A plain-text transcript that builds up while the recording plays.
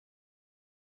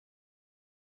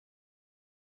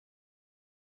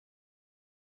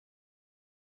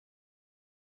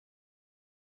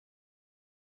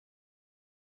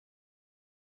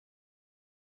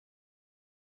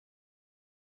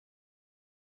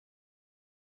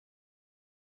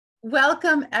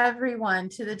Welcome everyone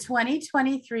to the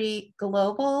 2023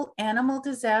 Global Animal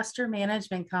Disaster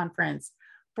Management Conference,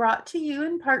 brought to you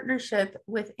in partnership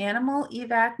with Animal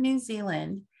Evac New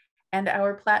Zealand and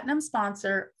our platinum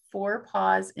sponsor, 4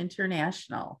 Paws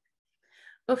International.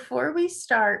 Before we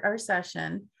start our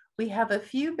session, we have a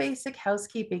few basic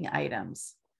housekeeping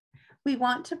items. We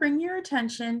want to bring your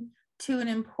attention to an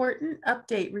important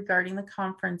update regarding the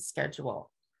conference schedule.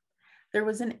 There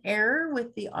was an error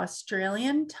with the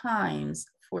Australian times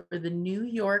for the New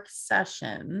York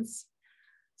sessions,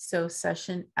 so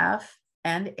session F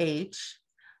and H,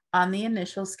 on the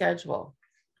initial schedule.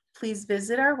 Please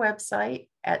visit our website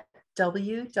at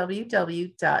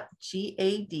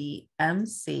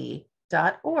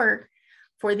www.gadmc.org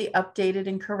for the updated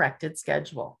and corrected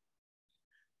schedule.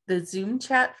 The Zoom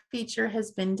chat feature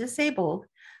has been disabled,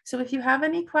 so if you have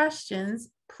any questions,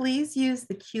 please use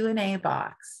the Q&A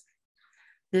box.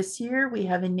 This year, we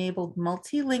have enabled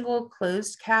multilingual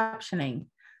closed captioning.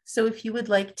 So if you would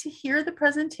like to hear the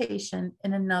presentation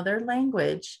in another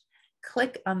language,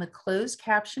 click on the closed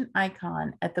caption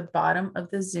icon at the bottom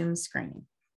of the Zoom screen.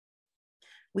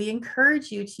 We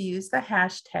encourage you to use the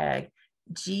hashtag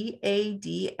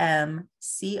GADMCONF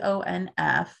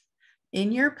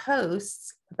in your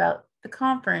posts about the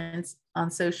conference on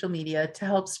social media to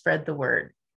help spread the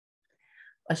word.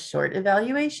 A short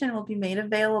evaluation will be made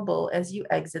available as you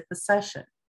exit the session.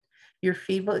 Your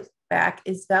feedback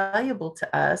is valuable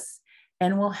to us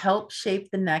and will help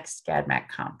shape the next GADMC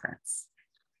conference.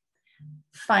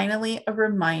 Finally, a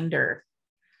reminder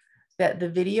that the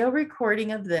video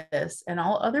recording of this and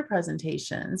all other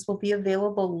presentations will be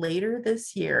available later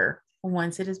this year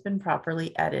once it has been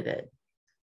properly edited.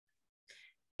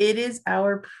 It is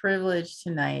our privilege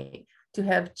tonight to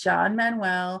have John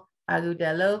Manuel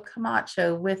Agudelo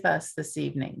Camacho with us this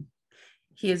evening.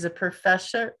 He is a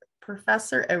professor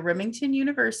at Remington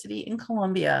University in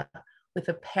Colombia with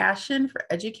a passion for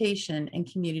education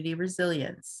and community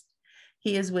resilience.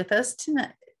 He is with us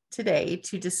today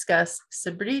to discuss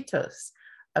Cebritos,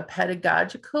 a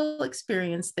pedagogical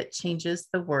experience that changes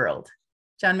the world.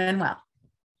 John Manuel.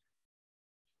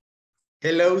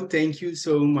 Hello, thank you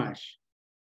so much.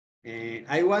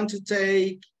 I want to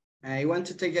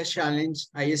take a challenge.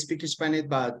 I speak Spanish,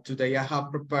 but today I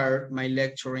have prepared my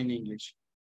lecture in English.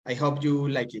 I hope you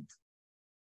like it.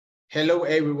 Hello,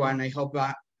 everyone. I hope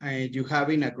you're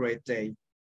having a great day.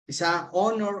 It's an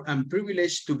honor and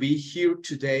privilege to be here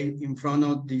today in front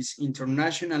of this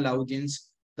international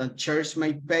audience that shares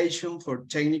my passion for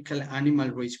technical animal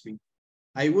rescue.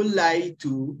 I would like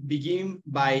to begin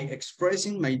by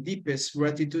expressing my deepest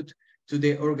gratitude to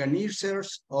the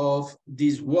organizers of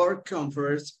this World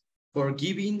Conference for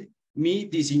giving me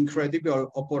this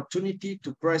incredible opportunity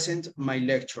to present my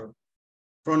lecture.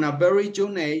 From a very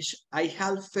young age, I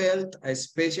have felt a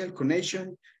special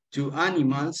connection to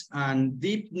animals and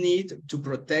deep need to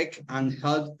protect and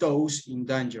help those in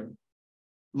danger.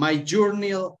 My journey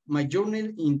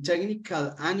in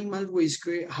technical animal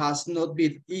rescue has not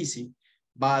been easy,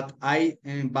 but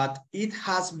it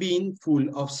has been full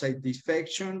of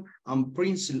satisfaction and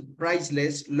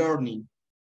priceless learning.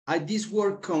 At this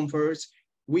World Conference,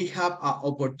 we have an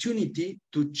opportunity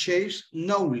to share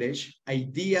knowledge,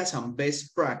 ideas, and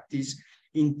best practice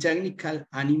in technical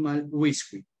animal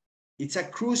rescue. It's a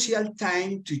crucial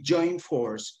time to join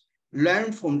forces,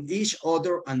 learn from each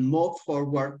other, and move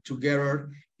forward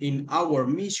together in our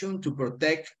mission to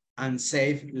protect and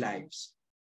save lives.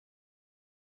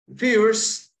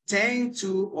 First, thanks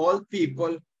to all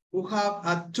people who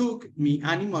have took me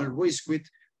animal rescue,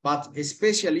 but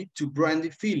especially to Brandy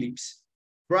Phillips.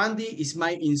 Brandy is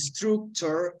my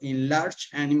instructor in large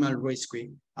animal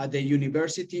rescue at the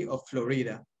University of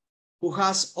Florida, who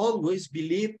has always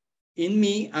believed in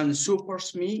me and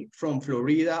supports me from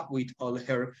Florida with all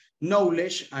her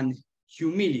knowledge and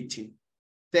humility.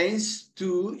 Thanks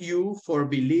to you for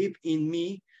believing in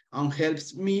me and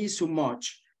helps me so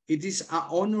much. It is an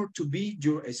honor to be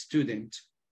your student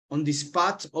on this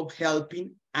path of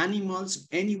helping animals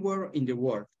anywhere in the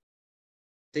world.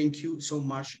 Thank you so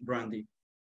much, Brandy.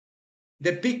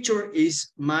 The picture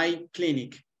is my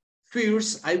clinic.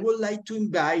 First, I would like to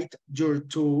invite you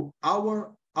to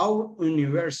our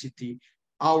university.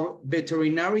 Our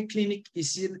veterinary clinic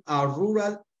is in a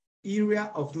rural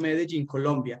area of Medellin,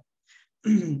 Colombia.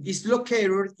 It's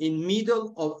located in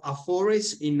middle of a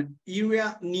forest in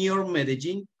area near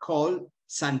Medellin called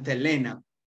Santa Elena,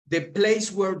 the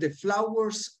place where the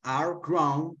flowers are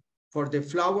grown for the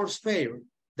flowers fair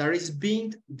that is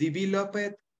being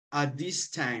developed at this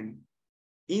time.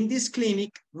 In this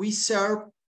clinic, we serve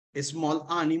small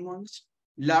animals,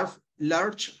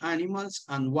 large animals,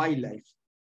 and wildlife.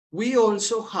 We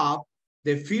also have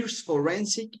the first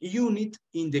forensic unit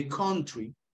in the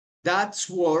country. That's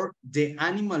where the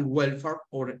animal welfare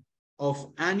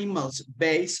of animals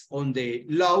based on the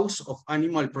laws of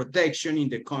animal protection in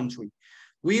the country.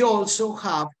 We also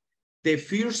have the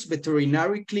first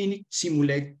veterinary clinic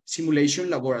simulation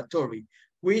laboratory,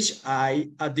 which I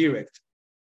direct.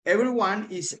 Everyone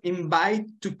is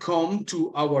invited to come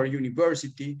to our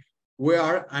university. We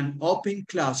are an open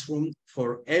classroom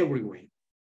for everyone.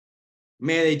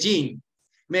 Medellin.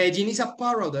 Medellin is a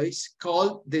paradise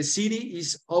called the city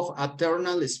is of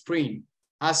eternal spring,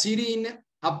 a city in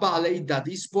a valley that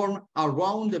is born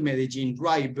around the Medellin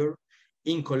River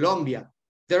in Colombia.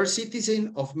 The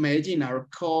citizens of Medellin are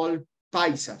called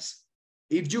paisas.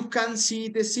 If you can see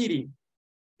the city,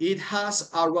 it has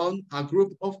around a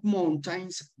group of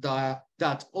mountains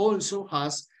that also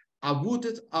has a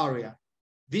wooded area.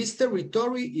 This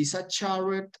territory is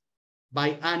shared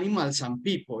by animals and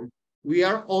people. We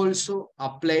are also a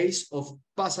place of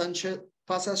passage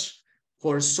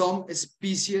for some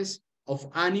species of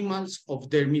animals of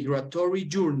their migratory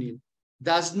journey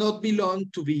does not belong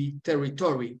to the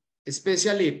territory,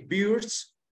 especially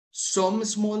birds, some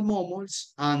small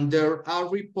mammals, and there are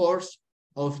reports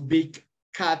of big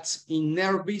cats in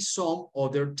nearby some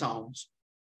other towns.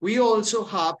 We also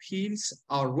have hills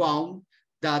around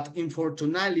that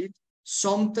unfortunately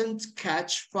sometimes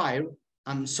catch fire,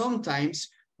 and sometimes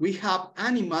we have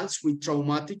animals with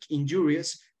traumatic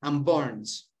injuries and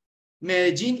burns.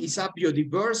 Medellin is a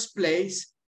biodiverse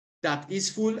place that is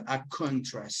full of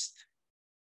contrast.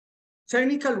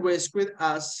 Technical rescue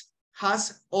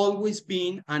has always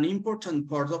been an important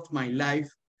part of my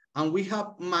life, and we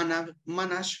have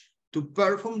managed to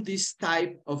perform this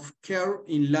type of care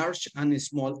in large and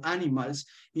small animals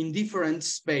in different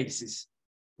spaces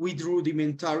with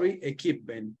rudimentary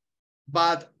equipment.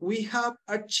 But we have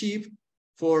achieved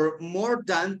for more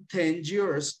than 10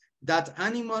 years that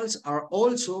animals are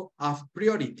also a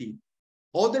priority.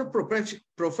 Other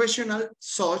professionals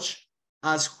such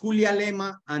as Julia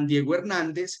Lema and Diego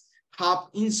Hernandez have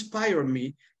inspired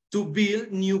me to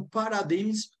build new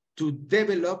paradigms to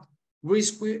develop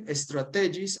rescue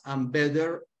strategies and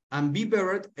be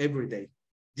better every day.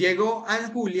 Diego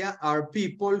and Julia are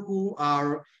people who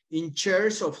are in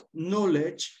charge of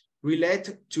knowledge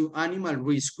related to animal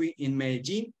rescue in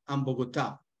Medellin and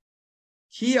Bogota.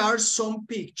 Here are some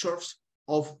pictures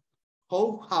of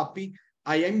how happy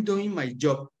I am doing my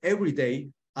job every day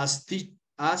as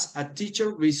a teacher,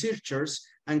 researchers,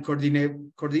 and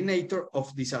coordinator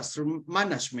of disaster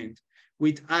management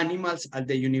with animals at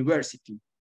the university.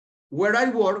 Where I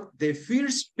work, the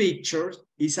first picture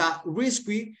is a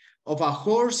rescue of a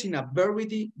horse in a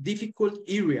very difficult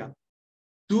area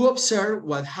to observe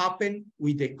what happened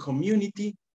with the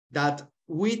community that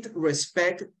with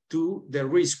respect to the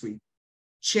rescue,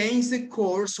 change the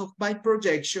course of my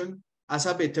projection as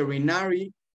a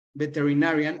veterinarian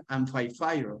and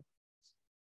firefighter.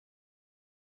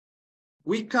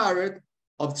 We carried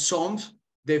out some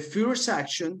the first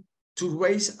action to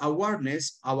raise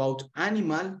awareness about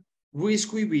animal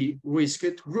rescued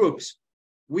groups.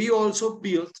 We also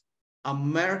built a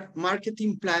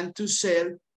marketing plan to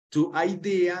sell to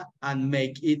idea and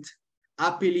make it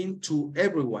appealing to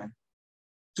everyone.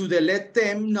 To let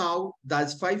them know that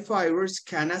firefighters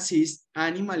can assist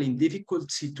animals in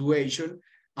difficult situations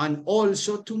and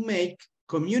also to make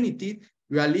community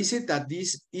realize that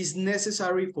this is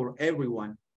necessary for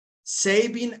everyone.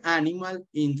 Saving animals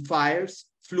in fires,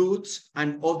 floods,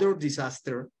 and other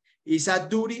disasters is a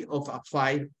duty of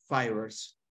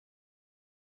firefighters.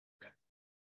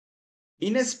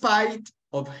 In spite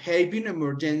of having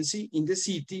emergency in the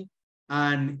city,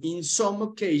 and in some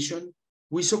occasion,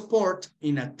 we support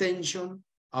in attention,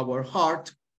 our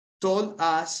heart told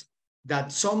us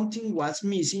that something was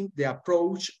missing. The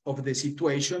approach of the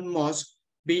situation must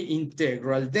be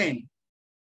integral then.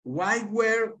 Why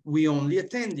were we only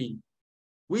attending?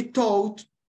 We thought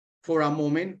for a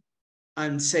moment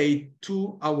and said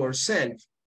to ourselves,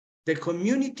 the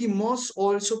community must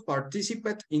also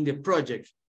participate in the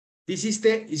project. This is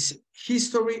the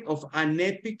history of an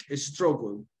epic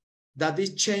struggle that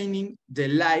is changing the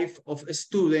life of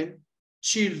students,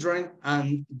 children,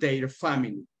 and their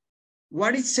family.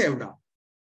 What is Zebra?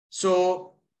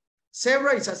 So,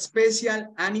 Zebra is a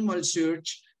special animal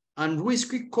search and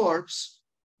rescue corps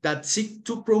that seek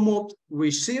to promote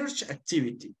research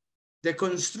activity, the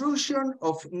construction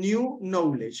of new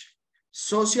knowledge,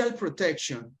 social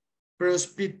protection,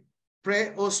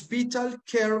 pre-hospital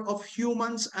care of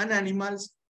humans and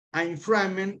animals,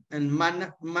 environment and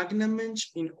management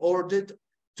in order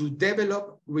to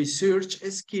develop research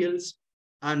skills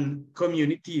and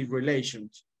community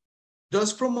relations.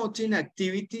 thus promoting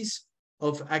activities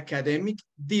of academic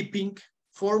deepening,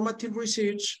 formative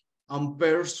research, and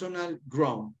personal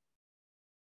growth.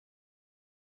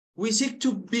 We seek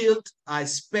to build a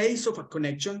space of a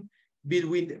connection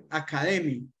between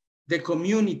academy, the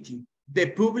community, the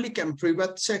public and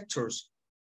private sectors,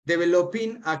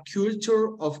 developing a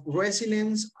culture of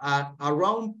resilience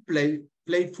around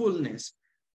playfulness,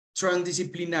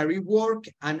 transdisciplinary work,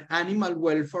 and animal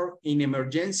welfare in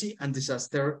emergency and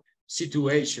disaster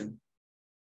situations.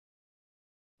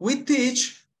 We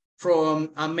teach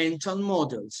from mental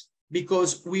models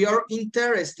because we are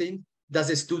interested that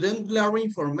the students learn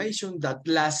information that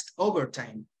lasts over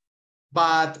time,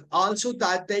 but also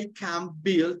that they can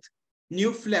build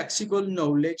new flexible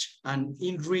knowledge and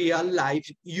in real life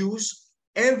use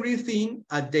everything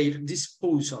at their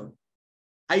disposal.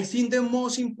 I think the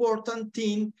most important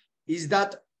thing is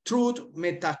that through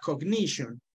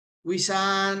metacognition, with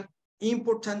an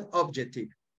important objective,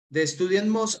 the student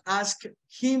must ask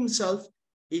himself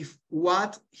if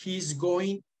what he's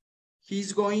going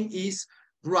is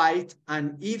right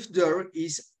and if there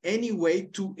is any way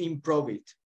to improve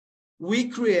it. We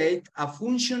create a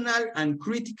functional and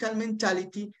critical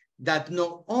mentality that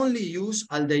not only use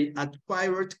all the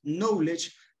acquired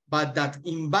knowledge, but that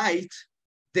invite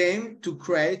them to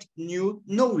create new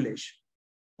knowledge.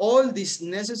 All this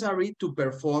necessary to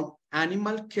perform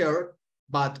animal care,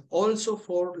 but also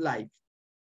for life.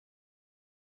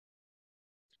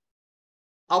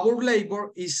 Our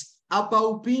labor is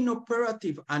about being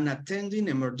operative and attending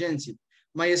emergency.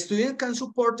 My student can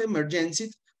support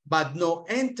emergencies, but not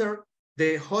enter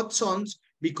the hot zones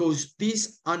because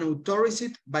this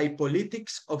unauthorized by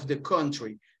politics of the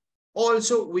country.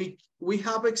 Also, we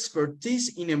have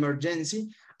expertise in emergency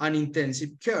and intensive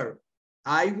care.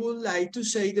 I would like to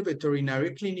say the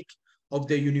veterinary clinic of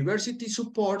the university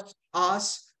supports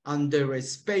us and their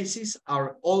spaces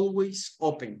are always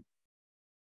open.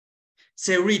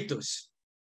 Cebritos.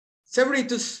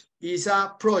 Cebritos is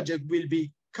a project will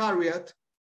be carried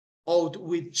out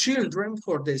with children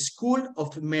for the school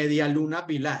of Media Luna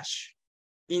Village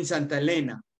in Santa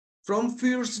Elena, from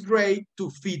first grade to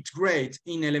fifth grade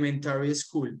in elementary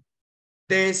school.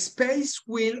 The space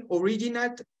will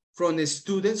originate from the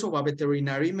students of a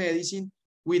veterinary medicine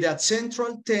with a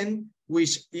central theme,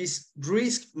 which is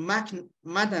risk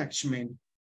management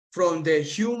from the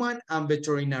human and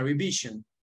veterinary vision.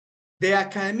 The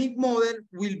academic model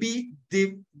will be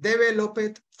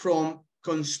developed from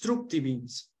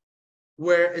constructivism,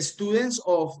 where students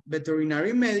of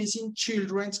veterinary medicine,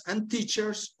 children, and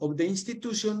teachers of the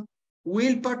institution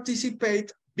will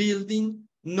participate building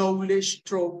knowledge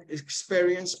through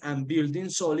experience and building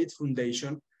solid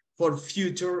foundation for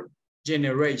future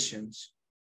generations.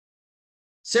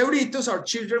 Cebritos are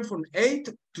children from 8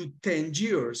 to 10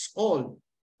 years old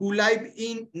who live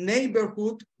in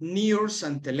neighborhood near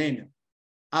Santa Elena,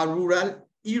 a rural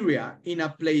area in a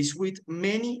place with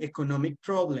many economic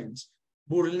problems,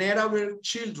 vulnerable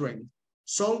children,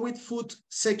 some with food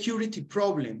security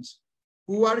problems,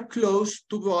 who are close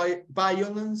to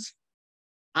violence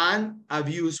and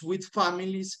abuse with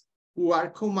families who are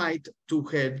committed to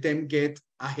help them get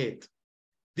ahead.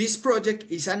 This project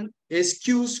is an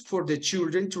excuse for the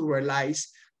children to realize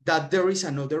that there is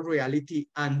another reality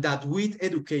and that with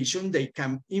education they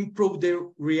can improve their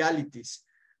realities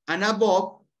and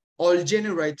above all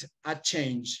generate a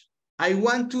change. I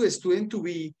want a student to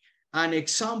be an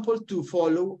example to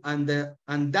follow and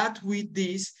that with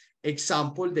this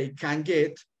example they can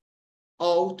get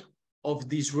out of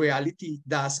this reality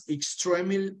that's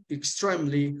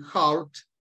extremely hard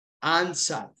and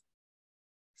sad.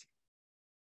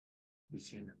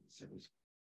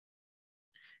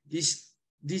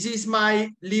 This is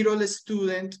my little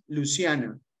student,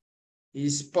 Luciana,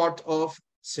 is part of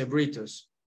Cebritos.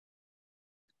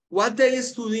 What they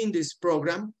study in this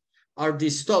program are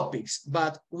these topics,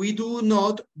 but we do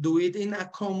not do it in a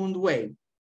common way.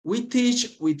 We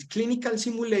teach with clinical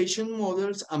simulation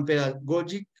models and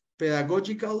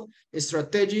pedagogical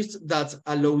strategies that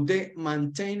allow the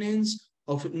maintenance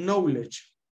of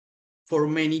knowledge for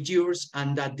many years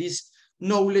and that this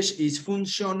knowledge is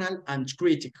functional and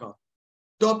critical.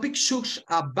 Topics such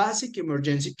as basic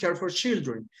emergency care for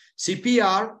children,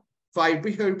 CPR, fire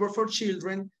behavior for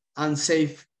children, and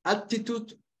safe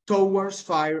attitude towards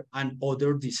fire and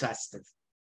other disasters.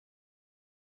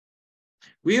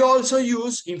 We also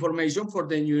use information for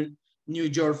the New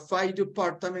York Fire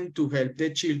Department to help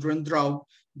the children draw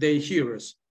their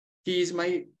heroes. He is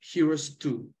my heroes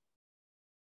too.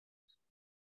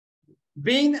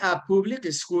 Being a public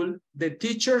school, the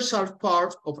teachers are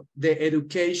part of the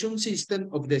education system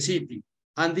of the city.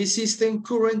 And this system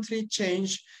currently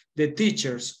changed the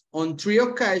teachers. On 3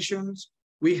 occasions,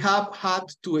 we have had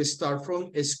to start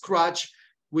from scratch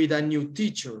with a new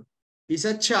teacher. It's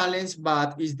a challenge,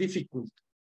 but it's difficult.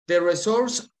 The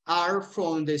resources are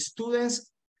from the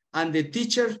students and the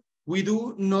teachers. We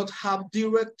do not have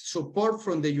direct support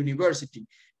from the university.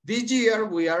 This year,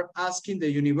 we are asking the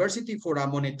university for a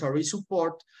monetary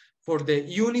support for the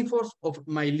uniforms of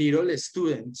my little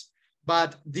students.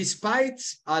 But despite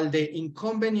all the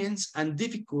inconvenience and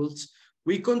difficulties,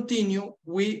 we continue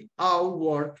with our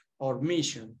work or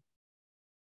mission.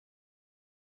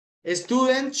 A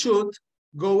student should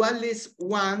go at least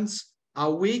once a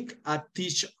week and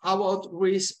teach about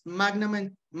risk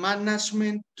management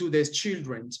to the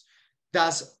children.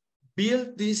 Thus,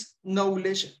 build this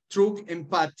knowledge through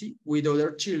empathy with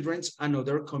other children and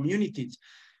other communities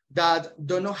that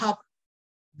do not have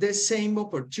the same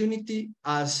opportunity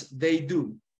as they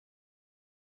do.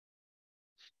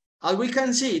 As we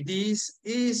can see, this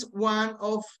is one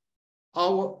of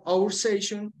our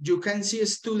session. You can see a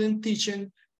student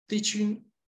teaching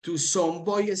to some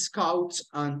Boy Scouts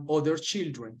and other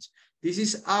children. This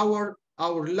is our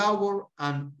labor,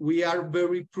 and we are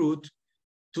very proud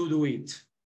to do it.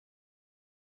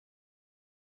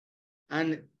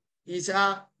 And it's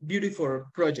a beautiful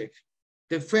project.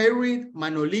 The Fairy,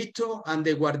 Manolito, and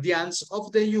the Guardians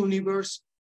of the Universe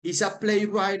is a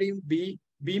playwriting by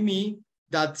me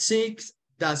that seeks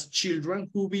that children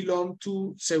who belong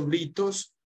to Cebritos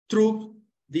through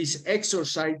this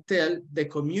exercise tell the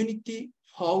community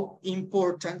how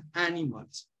important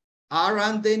animals are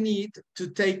and the need to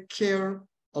take care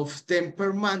of them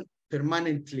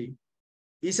permanently.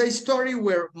 It's a story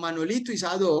where Manolito is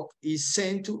a dog, is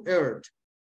sent to Earth,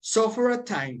 suffer at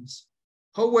times.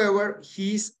 However,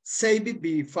 he is saved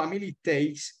by family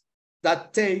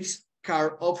that takes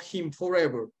care of him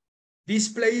forever. This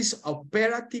play is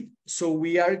operative, so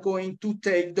we are going to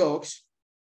take dogs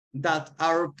that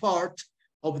are part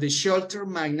of the shelter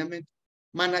management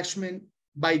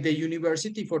by the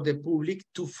university for the public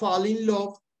to fall in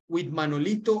love with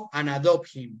Manolito and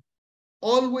adopt him.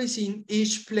 Always in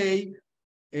each play,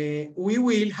 we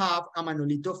will have a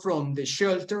Manolito from the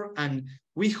shelter, and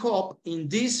we hope in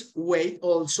this way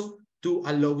also to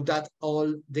allow that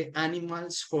all the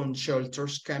animals from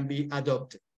shelters can be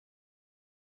adopted.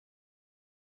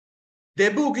 The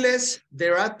booklets, they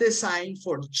are designed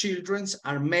for children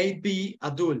and made by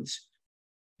adults.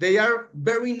 They are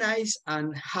very nice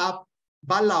and have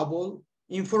valuable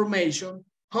information.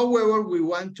 However, we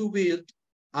want to build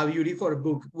a beautiful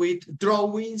book with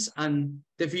drawings and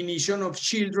definition of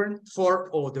children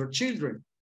for other children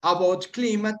about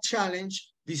climate challenge,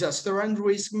 disaster and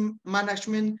risk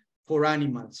management for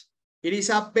animals. It is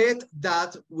a bet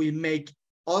that will make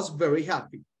us very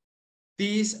happy.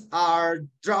 These are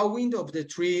drawings of the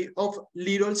three of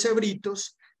little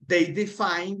Cebritos. They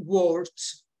define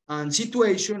words and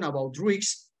situation about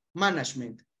risk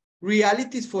management,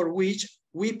 realities for which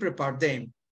we prepare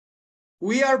them.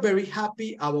 We are very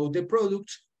happy about the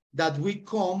products that we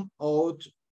come out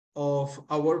of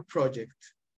our project.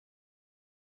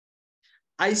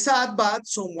 I said, but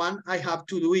someone I have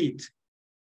to do it.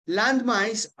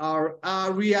 Landmines are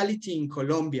a reality in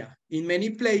Colombia. In many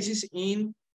places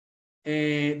in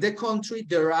the country,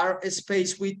 there are a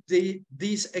space with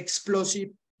this explosive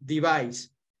device.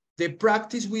 The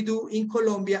practice we do in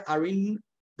Colombia are in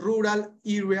rural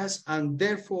areas, and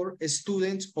therefore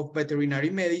students of veterinary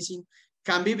medicine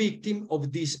can be victim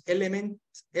of these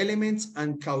elements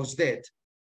and cause death.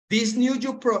 This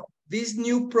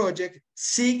new project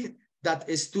seeks that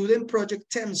a student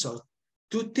project themselves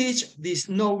to teach this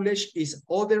knowledge is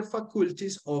other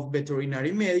faculties of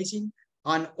veterinary medicine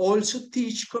and also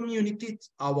teach communities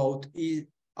about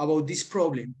this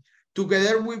problem.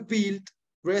 Together we build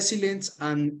resilience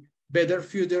and better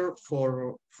future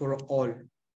for all.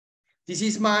 This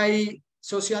is my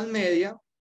social media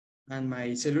and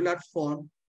my cellular phone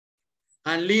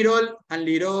and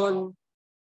little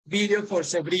video for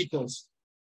Cebritos.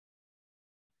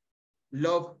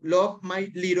 Love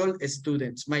my little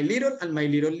students, my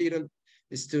little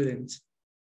students.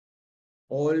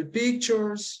 All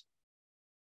pictures.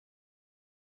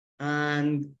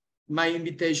 And my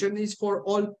invitation is for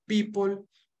all people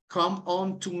come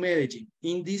on to Medellin.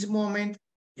 In this moment,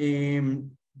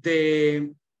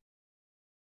 the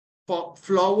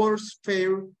flowers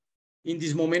fair in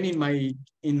this moment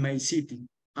in my city.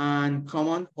 And come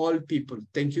on, all people.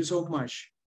 Thank you so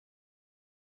much.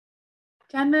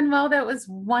 John Manuel, that was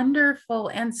wonderful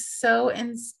and so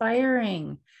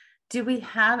inspiring. Do we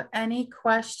have any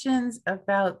questions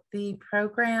about the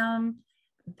program,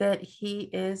 that he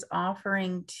is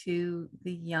offering to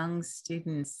the young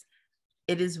students.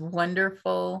 It is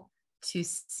wonderful to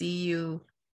see you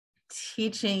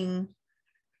teaching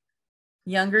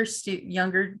younger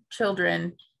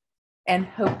children and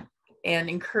hope and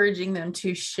encouraging them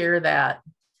to share that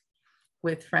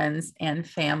with friends and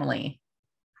family.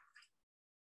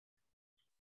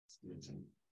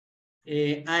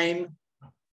 The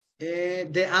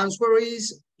answer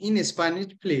is in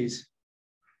Spanish, please.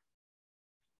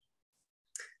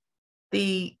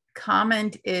 The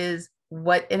comment is,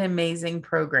 what an amazing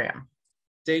program.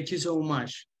 Thank you so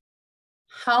much.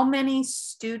 How many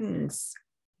students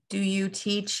do you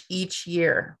teach each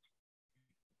year?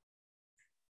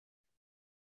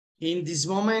 In this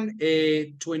moment,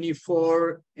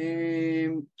 24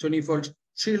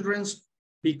 children,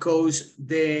 because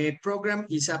the program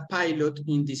is a pilot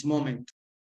in this moment.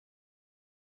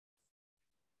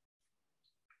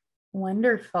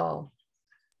 Wonderful.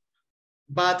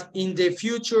 But in the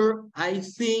future, I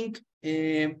think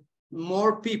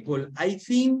more people, I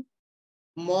think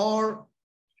more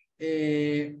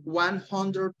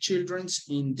 100 children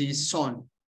in this zone.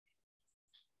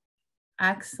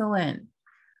 Excellent.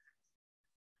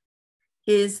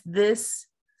 Is this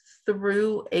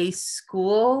through a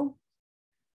school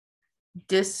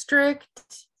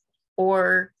district,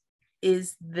 or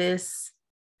is this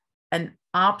an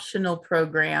optional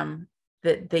program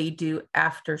that they do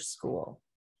after school?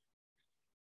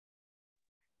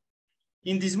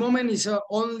 In this moment, it's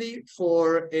only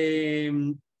for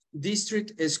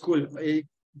district school.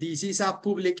 This is a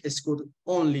public school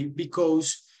only,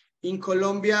 because in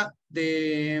Colombia,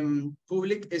 the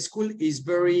public school is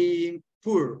very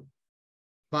poor,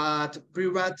 but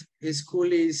private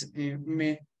school is,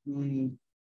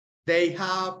 they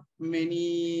have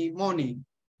many money.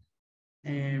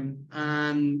 And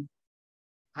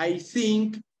I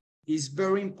think it's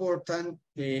very important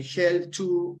help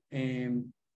to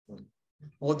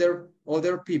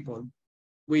other people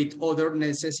with other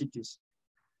necessities.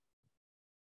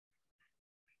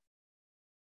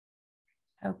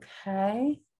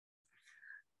 Okay.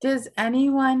 Does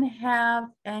anyone have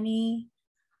any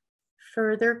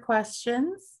further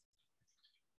questions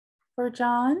for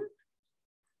John?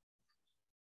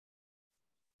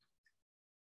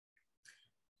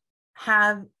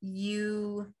 Have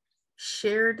you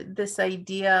shared this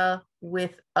idea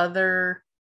with other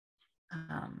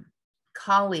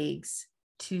colleagues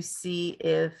to see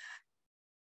if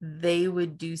they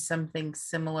would do something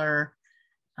similar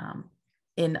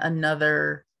in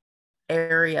another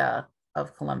area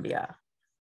of Colombia?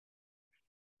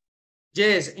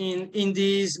 Yes, in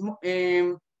this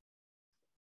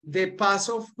the past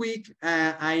of week,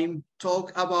 I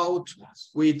talk about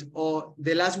with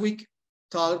the last week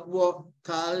talk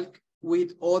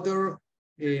with other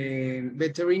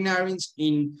veterinarians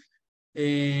in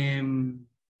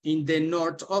the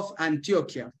north of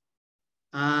Antioquia,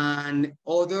 and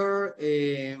other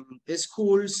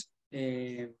schools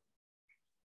they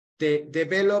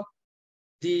develop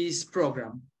this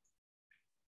program.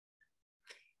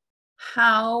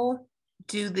 How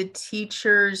do the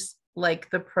teachers like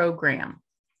the program?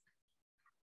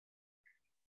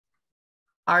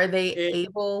 Are they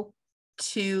able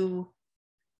to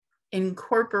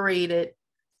incorporate it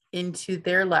into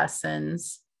their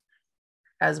lessons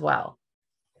as well?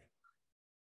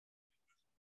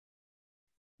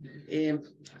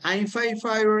 I'm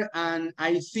firefighter, and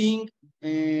I think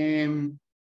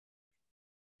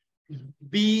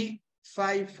be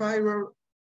firefighter.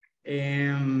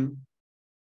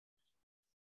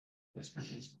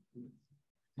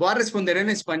 Voy a responder en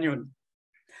español.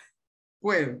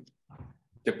 ¿Puedo?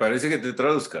 ¿Te parece que te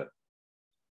traduzca?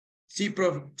 Sí,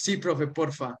 profe,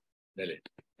 porfa. Dale.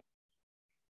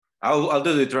 I'll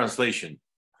do the translation.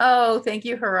 Oh, thank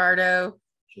you, Gerardo.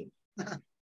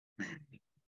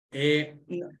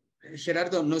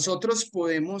 Gerardo, nosotros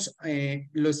podemos,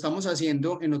 lo estamos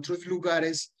haciendo en otros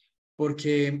lugares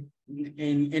porque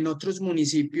en otros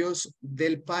municipios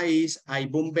del país hay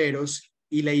bomberos,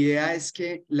 y la idea es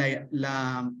que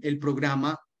el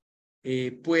programa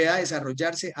pueda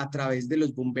desarrollarse a través de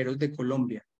los bomberos de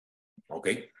Colombia.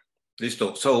 Okay,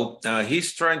 listo. So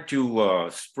he's trying to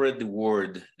spread the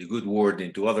word, the good word,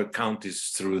 into other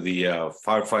counties through the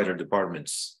firefighter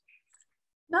departments.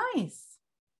 Nice.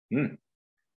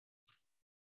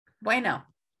 Bueno.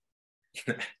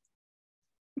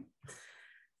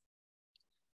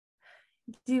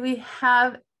 Do we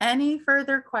have any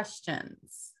further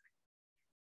questions?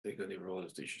 Take on the role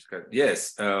of teachers.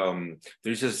 Yes,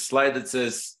 there's a slide that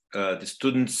says the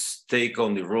students take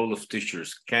on the role of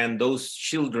teachers. Can those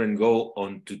children go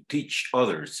on to teach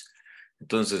others?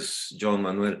 Entonces, John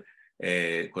Manuel,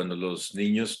 cuando los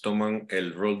niños toman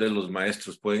el rol de los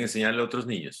maestros, ¿pueden enseñarle a otros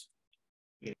niños?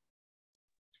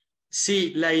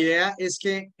 Sí, la idea es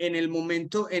que en el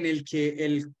momento en el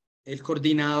que el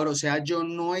coordinador, o sea, yo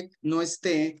no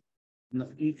esté,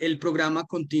 el programa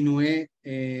continúe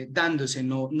dándose,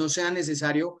 no sea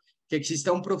necesario que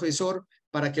exista un profesor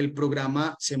para que el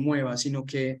programa se mueva, sino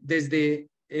que desde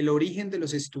el origen de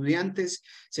los estudiantes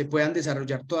se puedan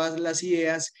desarrollar todas las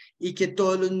ideas y que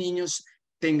todos los niños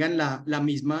tengan la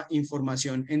misma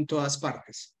información en todas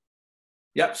partes.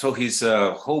 Yeah, so he's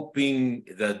hoping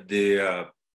that the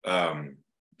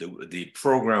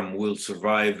program will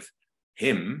survive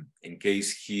him in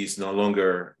case he's no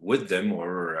longer with them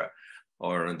or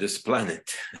on this planet.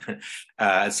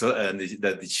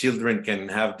 That the children can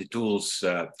have the tools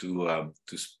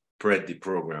to spread the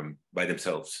program by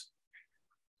themselves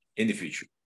in the future.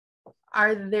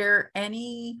 Are there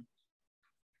any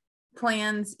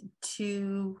plans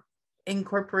to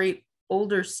incorporate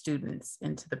older students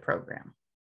into the program?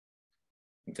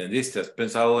 ¿Entendiste? ¿Has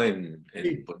pensado en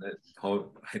poner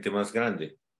gente más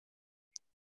grande?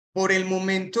 Por el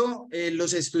momento,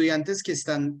 los estudiantes que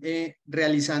están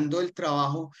realizando el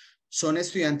trabajo son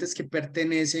estudiantes que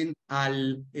pertenecen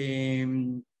al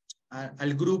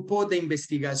grupo de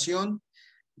investigación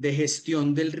de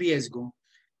gestión del riesgo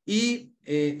y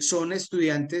son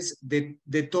estudiantes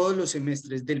de todos los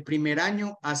semestres, del primer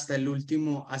año hasta el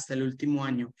último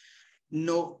año.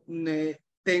 No,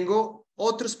 tengo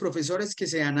otros profesores que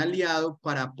se han aliado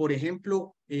para, por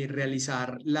ejemplo,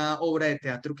 realizar la obra de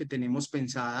teatro que tenemos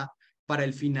pensada para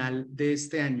el final de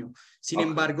este año. Sin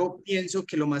embargo, pienso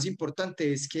que lo más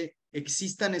importante es que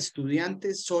existan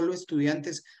estudiantes, solo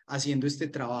estudiantes, haciendo este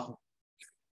trabajo.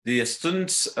 The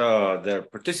students that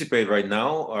participate right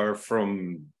now are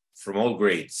from all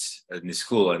grades in the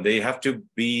school, and they have to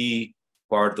be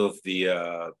part of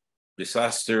the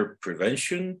disaster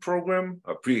prevention program,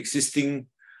 a pre-existing,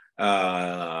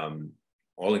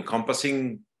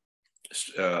 all-encompassing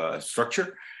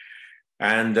structure.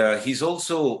 And he's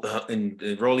also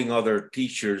enrolling other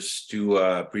teachers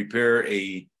to prepare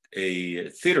a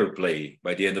theater play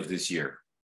by the end of this year.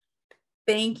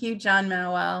 Thank you, John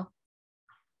Manuel.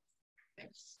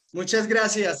 Muchas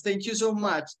gracias. Thank you so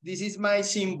much. This is my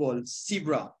symbol,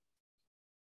 zebra.